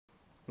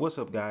What's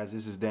up, guys?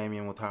 This is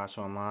Damien with Hosh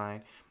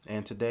Online,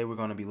 and today we're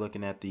going to be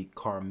looking at the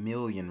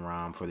Charmeleon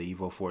Rom for the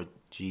EVO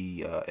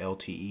 4G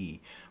LTE.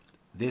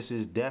 This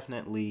is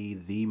definitely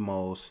the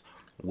most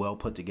well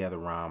put together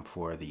ROM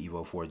for the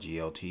EVO 4G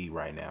LTE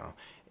right now,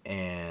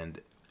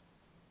 and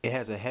it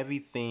has a heavy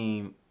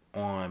theme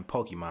on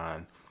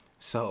Pokemon.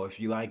 So if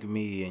you like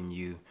me and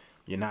you're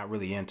not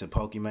really into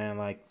Pokemon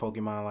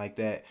like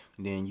that,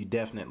 then you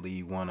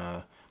definitely want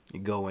to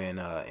go in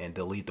and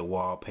delete the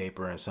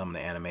wallpaper and some of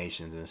the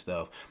animations and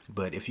stuff.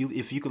 But if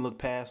you can look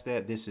past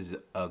that, this is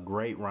a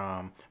great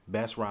ROM,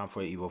 best ROM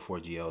for EVO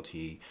 4G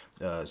LTE.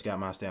 It's got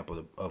my stamp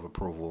of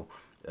approval,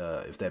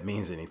 if that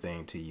means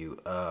anything to you.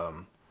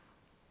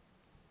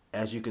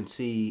 As you can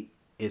see,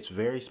 it's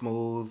very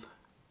smooth,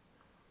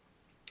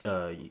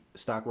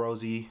 stock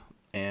rosy,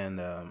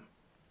 and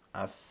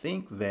I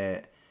think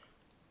that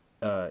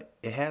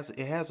it has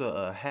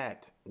a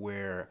hack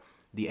where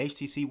the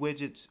HTC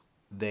widgets,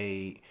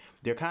 they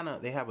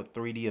have a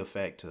 3D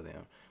effect to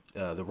them.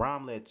 The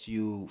ROM lets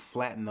you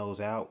flatten those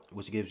out,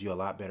 which gives you a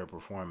lot better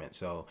performance.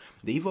 So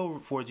the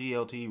EVO 4G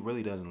LTE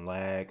really doesn't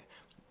lag.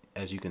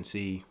 As you can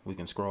see, we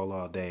can scroll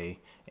all day,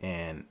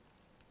 and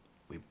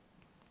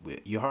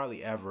you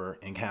hardly ever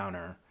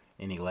encounter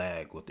any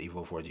lag with the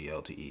EVO 4G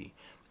LTE.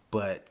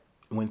 But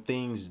when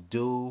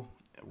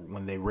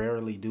they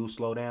rarely do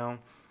slow down,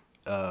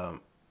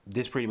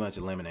 this pretty much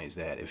eliminates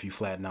that if you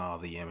flatten all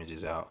the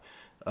images out.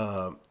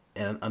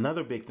 And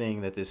another big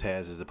thing that this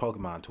has is the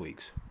Pokemon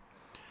tweaks.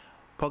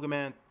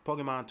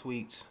 Pokemon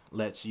tweaks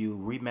lets you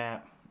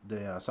remap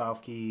the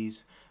soft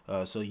keys,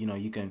 so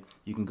you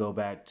can go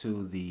back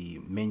to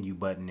the menu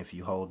button if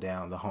you hold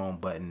down the home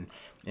button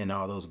and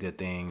all those good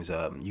things.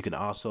 You can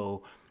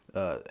also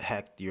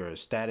hack your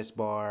status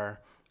bar.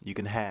 You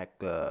can hack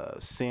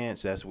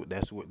sense.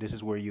 This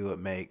is where you would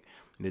make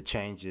the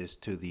changes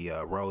to the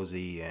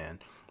rosy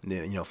and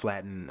the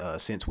flatten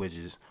sense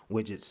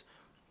widgets.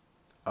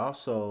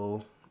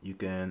 Also, you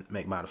can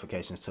make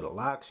modifications to the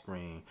lock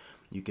screen.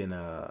 You can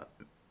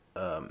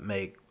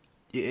make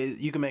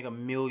you can make a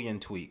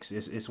million tweaks.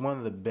 It's one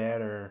of the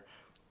better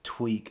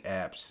tweak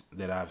apps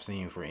that I've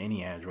seen for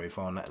any Android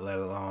phone, let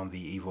alone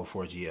the EVO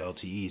 4G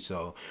LTE.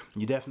 So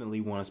you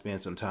definitely want to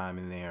spend some time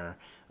in there.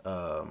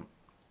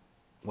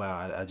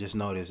 Wow, I just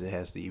noticed it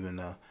has even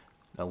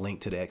a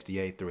link to the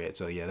XDA thread.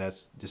 So yeah,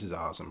 this is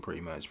awesome. Pretty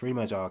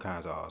much all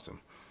kinds of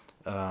awesome.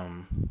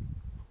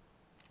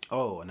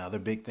 Oh, another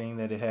big thing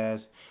that it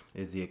has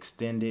is the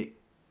extended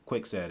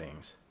quick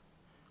settings.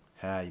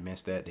 You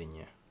missed that, didn't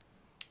you?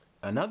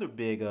 Another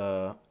big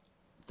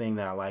thing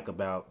that I like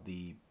about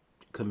the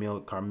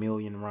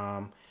Charmeleon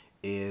ROM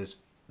is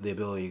the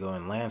ability to go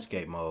in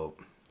landscape mode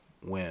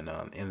when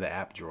in the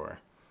app drawer.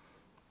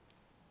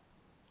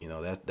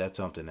 That's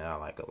something that I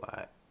like a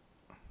lot.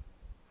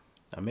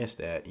 I miss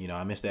that.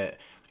 I miss that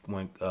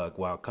when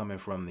while coming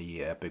from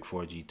the Epic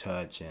 4G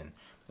Touch and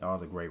all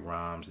the great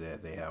ROMs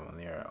that they have on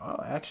there.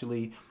 Oh,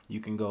 actually, you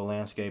can go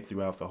landscape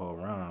throughout the whole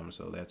ROM,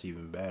 so that's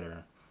even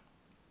better.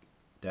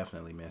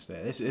 Definitely miss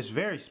that. It's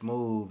very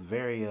smooth,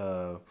 very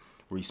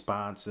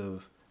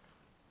responsive.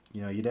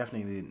 You're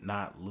definitely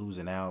not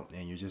losing out,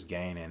 and you're just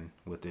gaining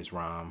with this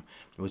ROM,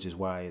 which is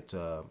why it's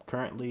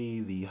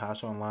currently the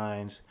Hosh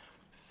Online's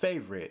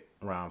favorite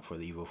ROM for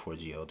the EVO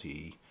 4G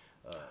LTE.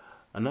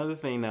 Another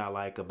thing that I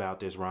like about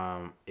this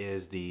ROM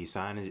is the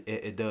signage.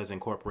 It does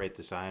incorporate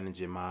the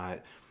signage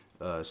mod,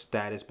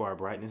 status bar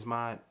brightness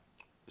mod.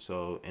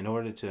 So in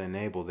order to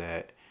enable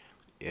that,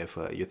 if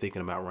you're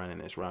thinking about running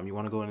this ROM, you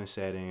want to go into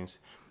settings,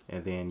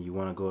 and then you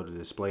want to go to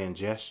display and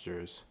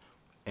gestures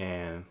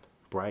and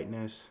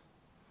brightness.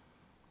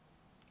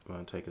 I'm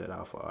going to take that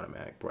off for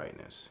automatic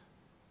brightness.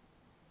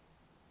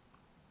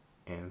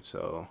 And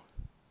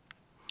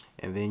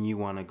then you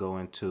want to go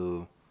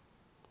into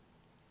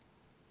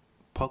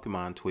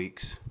Pokemon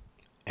tweaks,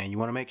 and you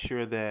want to make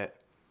sure that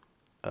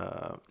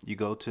you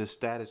go to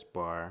status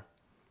bar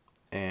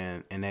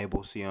and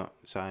enable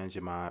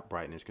CyanogenMod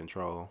brightness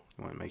control.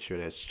 You want to make sure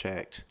that's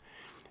checked.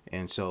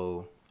 And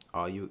so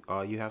all you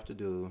have to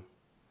do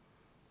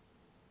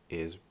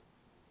is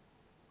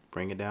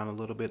bring it down a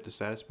little bit, the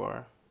status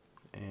bar,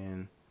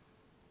 and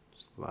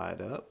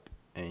slide up,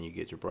 and you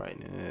get your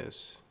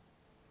brightness.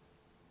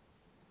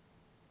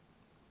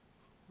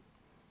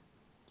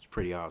 It's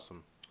pretty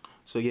awesome.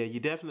 So yeah, you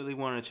definitely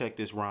want to check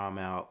this ROM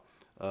out.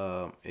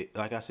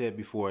 Like I said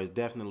before, it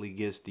definitely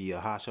gets the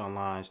Hosh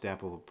Online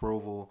stamp of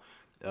approval.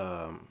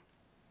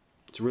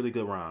 It's a really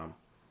good ROM.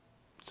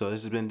 So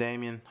this has been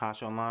Damien,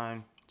 Hosh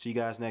Online. See you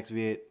guys next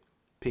vid.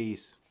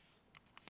 Peace.